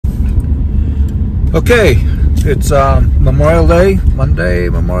Okay, it's Memorial Day, Monday,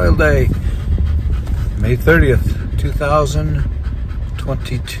 Memorial Day, May 30th,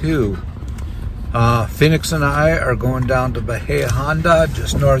 2022. Phoenix and I are going down to Bahia, Honda,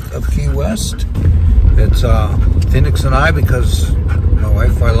 just north of Key West. It's Phoenix and I because my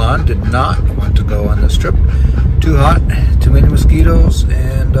wife, Wylan, did not want to go on this trip. Too hot, too many mosquitoes,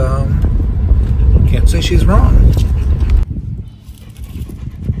 and can't say she's wrong.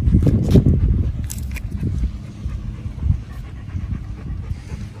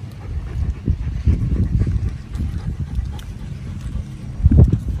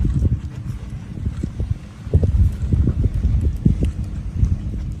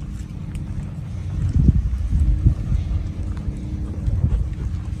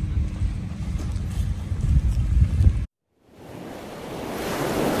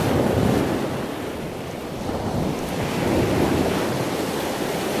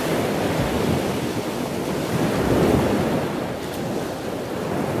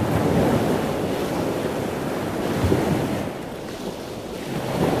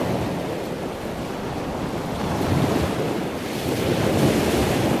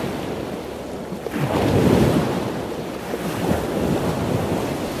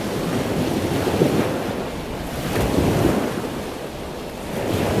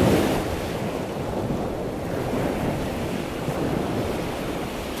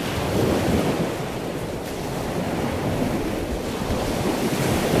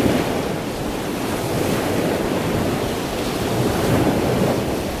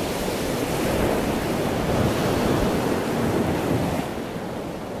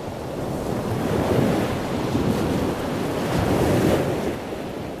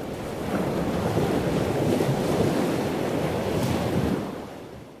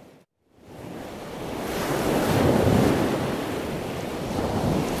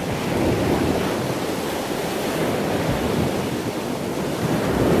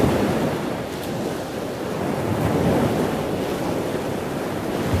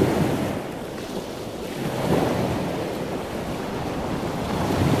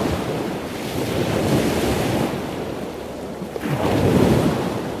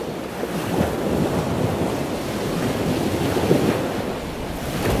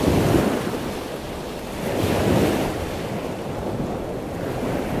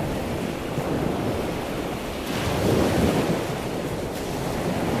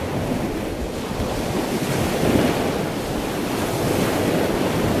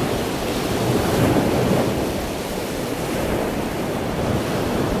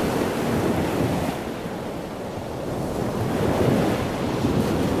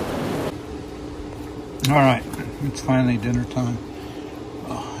 All right, it's finally dinner time.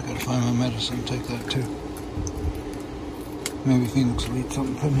 Oh, I gotta find my medicine, take that too. Maybe Phoenix will eat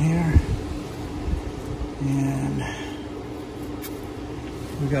something from here. And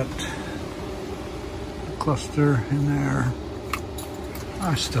we got a cluster in there.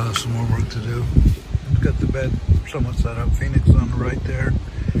 I still have some more work to do. I've got the bed somewhat set up. Phoenix on the right there.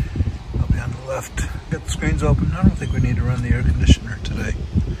 I'll be on the left. Got the screens open. I don't think we need to run the air conditioner today.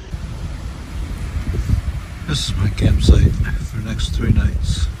 This is my campsite for the next 3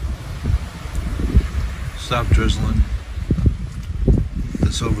 nights. Stopped drizzling.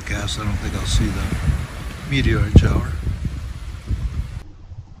 It's overcast. I don't think I'll see the meteorite shower.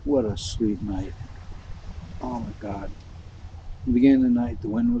 What a sweet night. Oh my God. The beginning of the night, the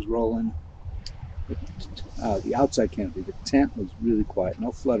wind was rolling. The outside canopy, the tent was really quiet.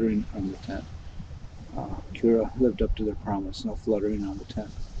 No fluttering on the tent. Crua lived up to their promise. No fluttering on the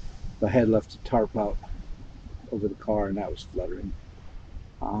tent. I had left a tarp out over the car and that was fluttering,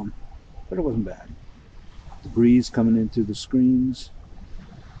 but it wasn't bad. The breeze coming in through the screens,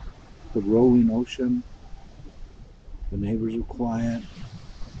 the rolling ocean, the neighbors were quiet.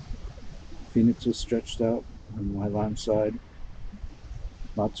 Phoenix was stretched out on my lawn side,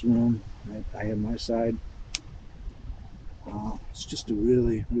 lots of room. I had my side. It's just a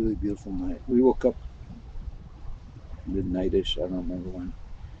really, really beautiful night. We woke up midnight-ish, I don't remember when,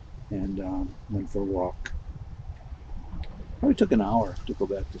 and went for a walk. Probably took an hour to go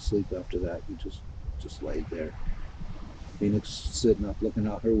back to sleep after that. We just laid there. Phoenix sitting up looking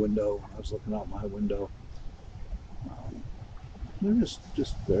out her window. I was looking out my window. It was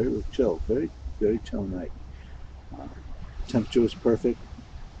just very chill, very, very chill night. Temperature was perfect.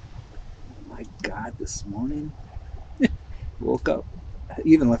 My God, this morning, woke up. I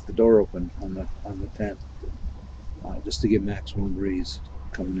even left the door open on the tent just to get maximum breeze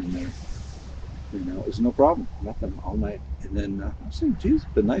coming in there. You know, it was no problem, nothing all night. And then I was saying, geez,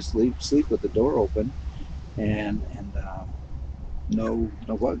 it's been nice to sleep with the door open, and no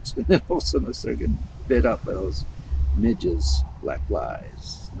bugs. And then all of a sudden I started getting bit up by those midges, black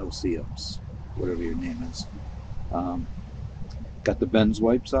flies, no-see-ums, whatever your name is. Got the Benz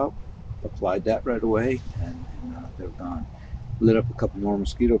wipes out, applied that right away, and they're gone. Lit up a couple more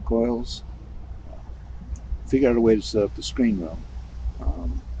mosquito coils, figured out a way to set up the screen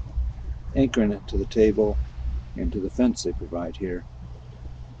room, anchoring it to the table and to the fence they provide here.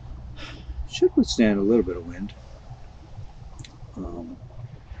 Should withstand a little bit of wind.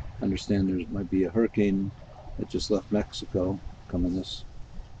 Understand there might be a hurricane that just left Mexico coming this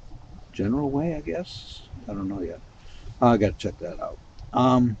general way, I guess. I don't know yet. I got to check that out.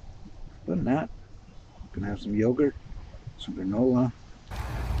 Other than that, I'm gonna have some yogurt, some granola.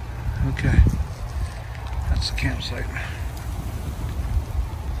 Okay, that's the campsite.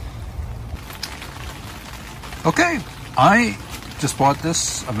 Okay, I just bought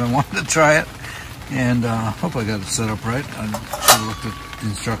this. I've been wanting to try it, and hope I got it set up right. I should have looked at the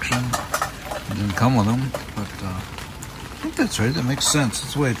instruction. It didn't come with them, but I think that's right. That makes sense.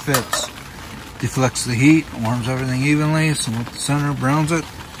 That's the way it fits. Deflects the heat, warms everything evenly, so at the center, browns it,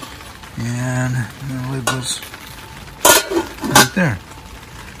 and the lid goes right there.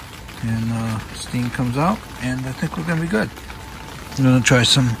 And steam comes out, and I think we're going to be good. I'm going to try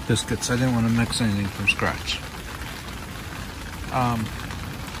some biscuits. I didn't want to mix anything from scratch.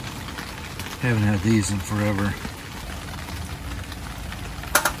 Haven't had these in forever.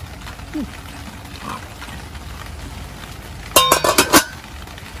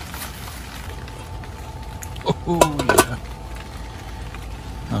 Oh, yeah.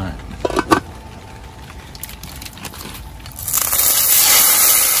 All right.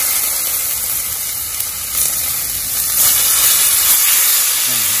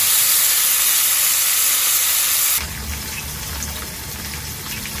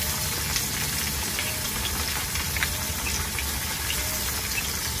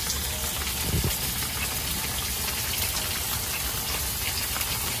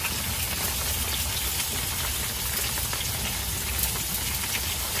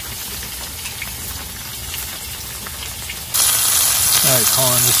 Alright,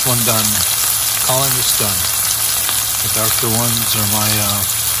 calling this one done. Calling this done. The darker ones are my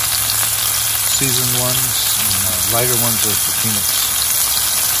seasoned ones, and the lighter ones are for Phoenix.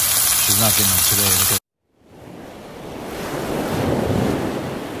 She's not getting them today. Look at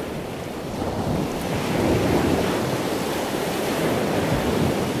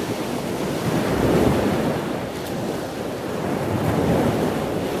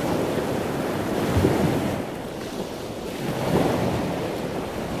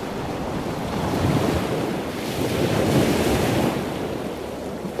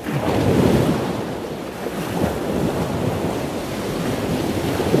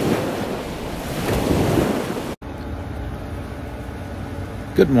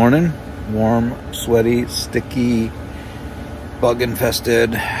Good morning. Warm, sweaty, sticky, bug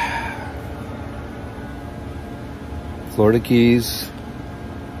infested Florida Keys,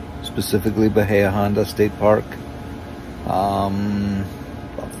 specifically Bahia Honda State Park,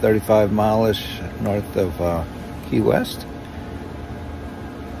 about 35 mile-ish north of Key West.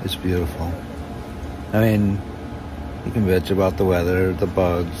 It's beautiful. I mean, you can bitch about the weather, the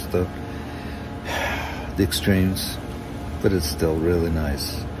bugs, the extremes, but it's still really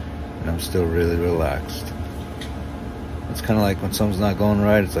nice, and I'm still really relaxed. It's kind of like when something's not going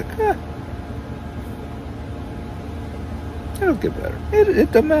right, it's like, it'll get better.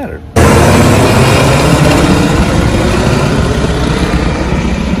 It doesn't matter.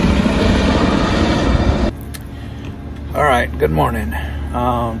 All right, good morning.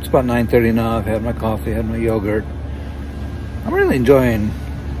 It's about 9:30 now. I've had my coffee, had my yogurt. I'm really enjoying,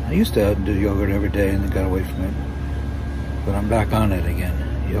 I used to do yogurt every day and then got away from it. But I'm back on it again.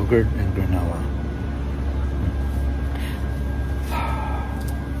 Yogurt and granola.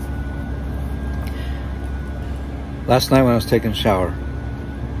 Last night when I was taking a shower,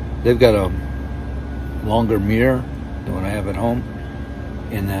 they've got a longer mirror than what I have at home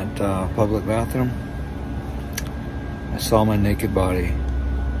in that public bathroom. I saw my naked body.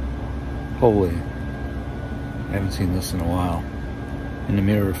 Holy, I haven't seen this in a while. In the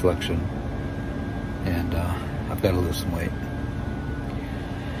mirror reflection. And I've got to lose some weight.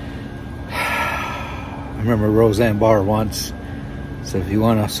 I remember Roseanne Barr once said, if you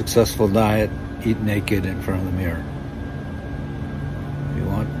want a successful diet, eat naked in front of the mirror. If you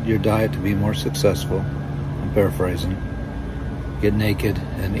want your diet to be more successful, I'm paraphrasing, get naked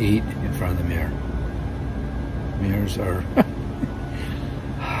and eat in front of the mirror. Mirrors are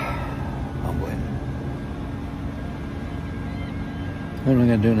humbling. What am I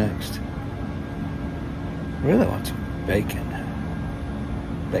going to do next? I really want some bacon.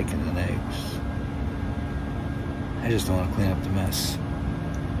 bacon and eggs. I just don't want to clean up the mess.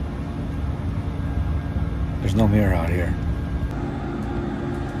 There's no mirror out here.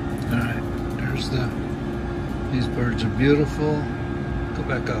 Alright, there's these birds are beautiful. Go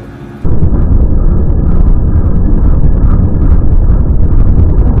back out.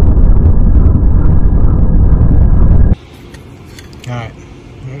 Alright,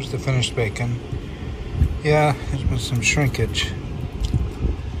 there's the finished bacon. Yeah, there's been some shrinkage.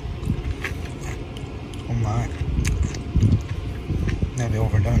 Oh my. Maybe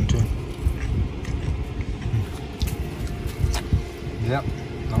overdone too. Yep,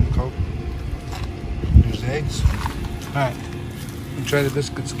 don't coat. There's the eggs. Alright, we'll try the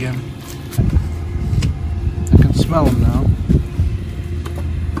biscuits again. I can smell them now.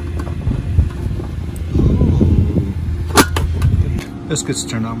 Ooh. Biscuits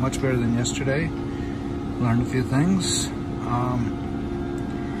turned out much better than yesterday. Learned a few things.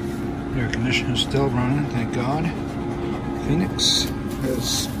 Air conditioner's still running, thank God. Phoenix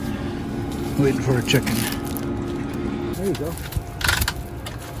is waiting for a chicken. There you go.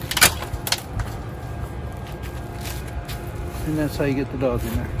 And that's how you get the dog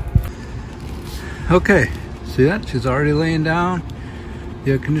in there. Okay, see that? She's already laying down.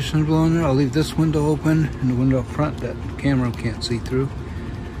 The air conditioner's blowing there. I'll leave this window open and the window up front that the camera can't see through.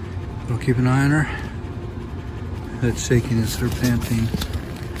 We'll keep an eye on her. That shaking is her panting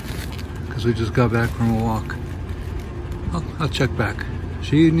because we just got back from a walk. I'll check back. If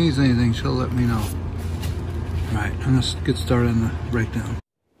she needs anything, she'll let me know. All right, I'm gonna get started on the breakdown.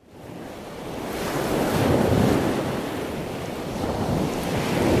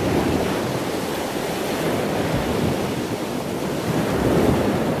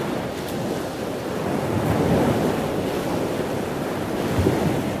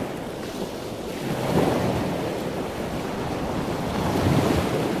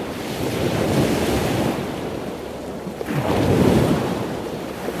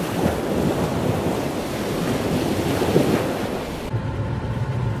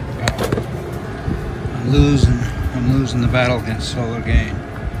 I'm losing the battle against solar gain.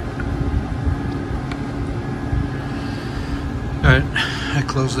 Alright, I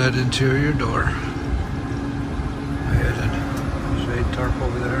closed that interior door. I had a shade tarp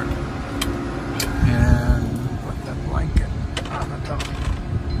over there. And put that blanket on the top.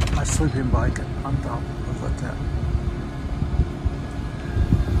 My sleeping blanket on top. Look like that.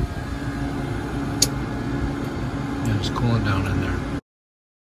 Yeah, it's cooling down in there.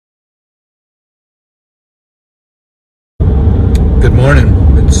 Good morning.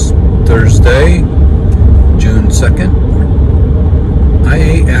 It's Thursday, June 2nd.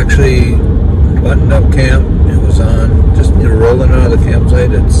 I actually buttoned up camp. It was on, just rolling out of the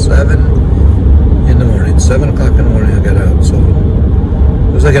campsite at 7 in the morning. 7 o'clock in the morning I got out. So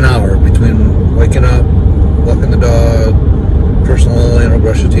it was like an hour between waking up, walking the dog, personal,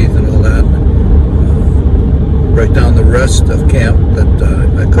 brush your teeth and all that. Break down the rest of camp that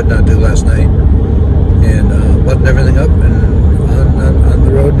I could not do last night. And button everything up and on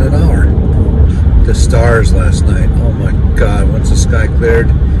the road in an hour. The stars last night, oh my God, once the sky cleared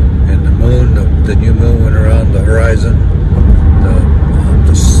and the moon, the new moon went around the horizon,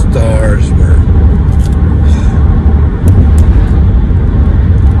 the stars were...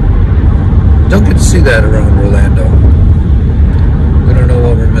 Don't get to see that around Orlando. We don't know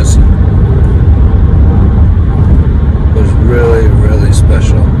what we're missing. It was really, really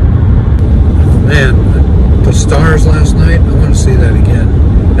special. Man, the stars last night, I want to see that again.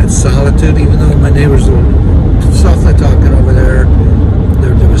 That solitude, even though my neighbors were softly talking over there,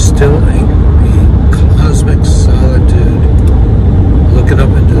 there was still a cosmic solitude looking up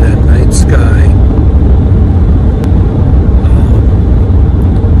into that night sky.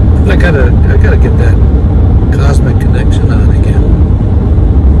 I gotta get that cosmic connection on again.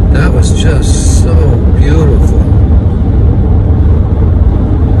 That was just so beautiful.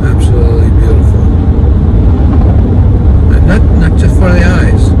 Absolutely beautiful. Not just for the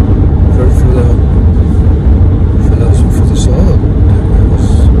eyes.